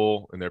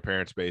people in their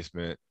parents'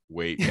 basement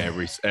wait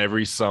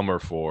every summer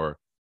for,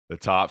 the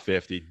top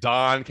 50.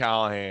 Don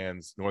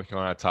Callahan's North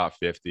Carolina top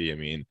 50. I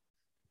mean,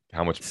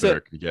 how much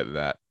better can you get to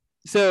that?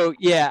 So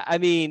yeah, I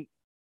mean,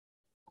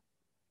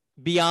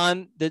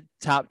 beyond the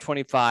top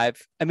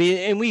 25, I mean,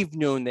 and we've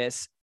known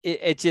this.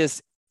 It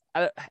just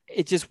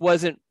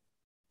wasn't.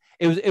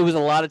 It was a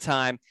lot of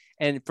time,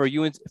 and for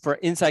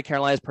Inside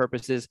Carolina's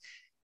purposes,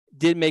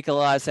 did make a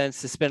lot of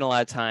sense to spend a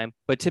lot of time.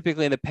 But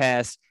typically in the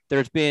past,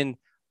 there's been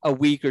a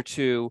week or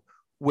two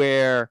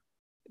where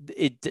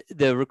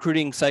the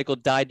recruiting cycle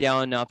died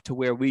down enough to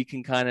where we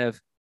can kind of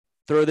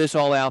throw this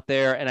all out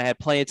there, and I had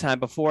plenty of time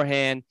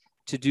beforehand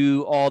to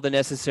do all the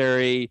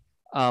necessary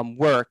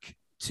work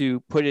to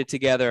put it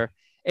together.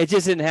 It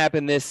just didn't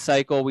happen this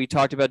cycle. We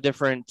talked about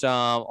different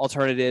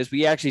alternatives.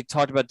 We actually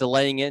talked about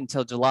delaying it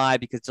until July,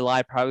 because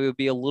July probably would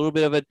be a little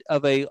bit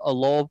of a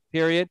lull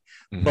period.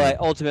 Mm-hmm. But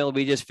ultimately,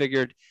 we just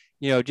figured,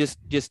 just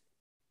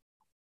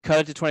cut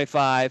it to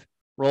 25,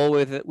 roll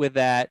with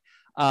that.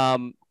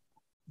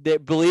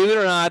 believe it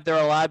or not, there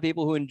are a lot of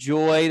people who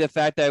enjoy the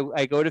fact that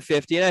I go to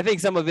 50. And I think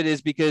some of it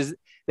is because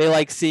they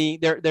like seeing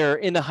they're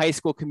in the high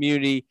school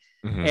community,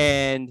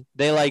 and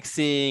they like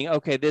seeing,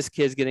 okay, this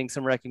kid's getting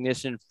some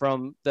recognition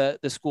from the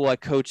school I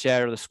coach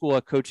at, or the school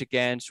I coach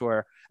against,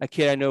 or a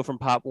kid I know from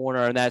Pop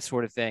Warner, and that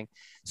sort of thing.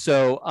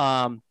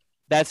 So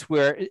that's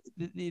where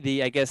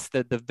I guess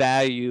the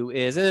value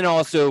is. And then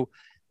also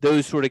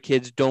those sort of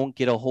kids don't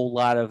get a whole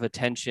lot of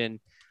attention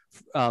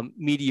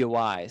media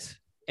wise.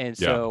 And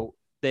so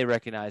they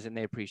recognize it and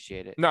they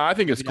appreciate it. No, I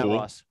think it's cool.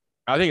 Ross.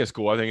 I think it's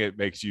cool. I think it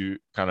makes you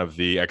kind of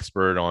the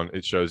expert on,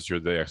 it shows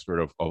you're the expert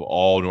of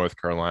all North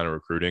Carolina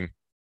recruiting,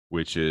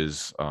 which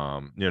is,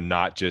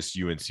 not just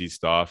UNC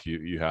stuff.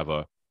 You have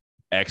a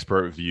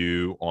expert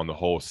view on the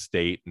whole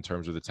state in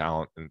terms of the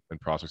talent and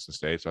prospects in the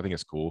state. So I think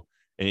it's cool.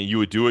 And you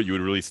would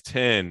release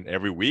 10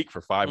 every week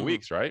for 5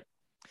 weeks, right?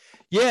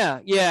 Yeah.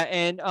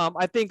 And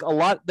I think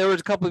there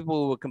was a couple of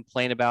people who would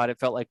complain about it,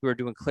 felt like we were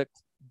doing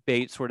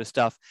clickbait sort of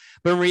stuff.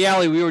 But in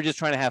reality, we were just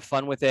trying to have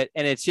fun with it.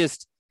 And it's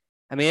just,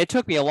 it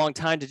took me a long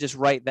time to just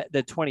write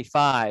the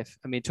 25.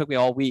 It took me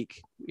all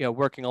week,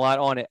 working a lot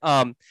on it.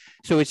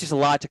 So it's just a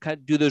lot to kind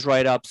of do those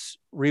write-ups,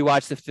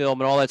 rewatch the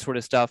film and all that sort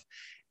of stuff.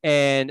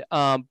 And,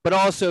 but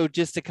also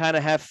just to kind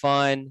of have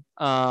fun.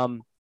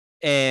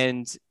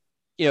 And,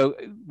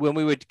 when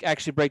we would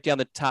actually break down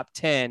the top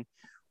 10,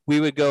 we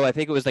would go, I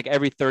think it was like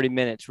every 30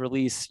 minutes,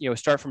 release,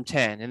 start from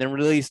 10 and then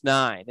release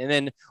 9 and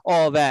then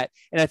all of that.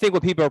 And I think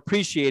what people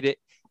appreciate it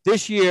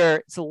this year,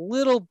 it's a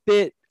little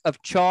bit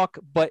of chalk,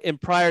 but in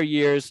prior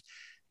years,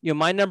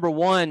 my number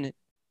one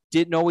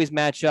didn't always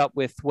match up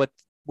with what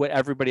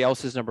everybody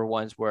else's number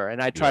ones were.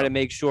 And I try to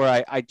make sure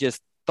I just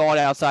thought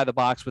outside the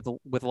box with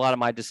a lot of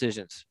my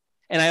decisions.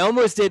 And I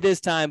almost did this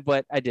time,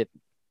 but I didn't.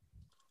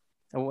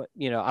 I'm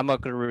not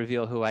going to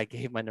reveal who I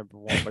gave my number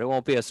one, but it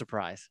won't be a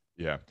surprise.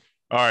 Yeah.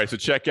 All right. So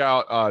check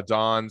out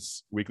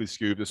Don's weekly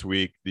scoop this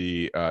week,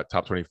 the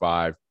top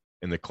 25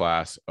 in the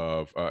class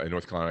of in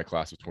North Carolina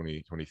class of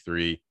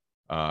 2023.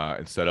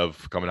 Instead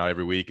of coming out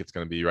every week, it's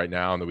going to be right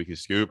now in the weekly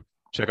scoop.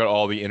 Check out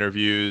all the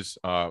interviews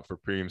for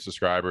premium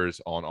subscribers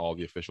on all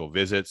the official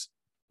visits.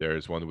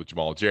 There's one with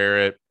Jamal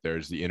Jarrett.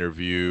 There's the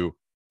interview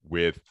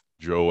with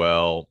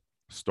Joel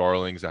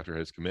Starlings after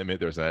his commitment.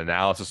 There's an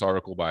analysis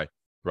article by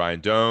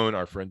Brian Doan,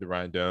 our friend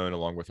Brian Doan,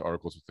 along with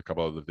articles with a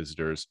couple of the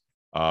visitors.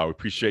 We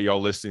appreciate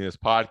y'all listening to this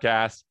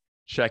podcast.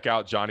 Check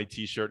out Johnny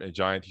T-Shirt and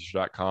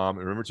GiantT-shirt.com.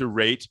 And remember to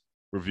rate,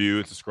 review,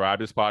 and subscribe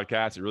to this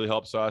podcast. It really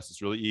helps us.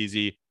 It's really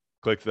easy.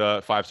 Click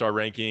the 5-star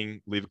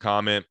ranking, leave a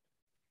comment,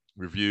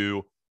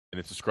 review, and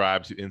then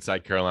subscribe to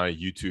Inside Carolina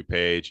YouTube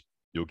page.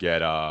 You'll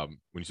get, when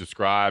you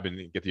subscribe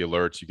and get the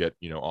alerts, you get,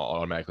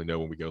 automatically know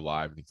when we go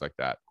live and things like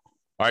that.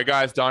 All right,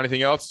 guys. Don,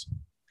 anything else?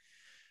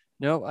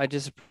 No, I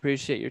just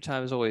appreciate your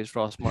time as always,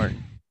 Ross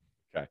Martin.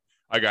 Okay.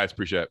 All right, guys.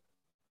 Appreciate it.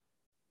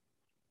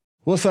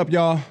 What's up,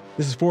 y'all?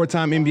 This is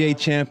 4-time NBA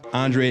champ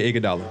Andre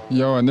Iguodala.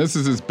 Yo, and this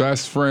is his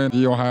best friend,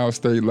 the Ohio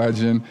State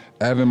legend,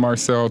 Evan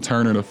Marcel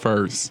Turner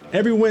I.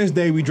 Every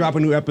Wednesday, we drop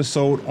a new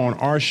episode on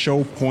our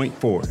show, Point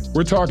Forward.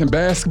 We're talking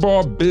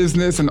basketball,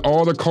 business, and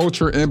all the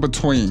culture in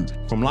between.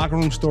 From locker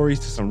room stories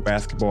to some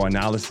basketball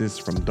analysis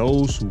from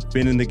those who've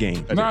been in the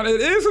game. Nah,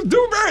 it is a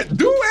dude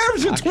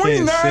averaging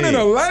 29 and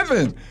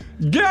 11.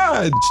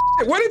 God,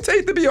 what it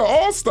take to be an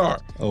all-star?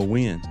 A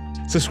win.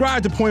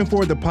 Subscribe to Point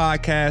Forward, the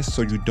podcast,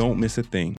 so you don't miss a thing.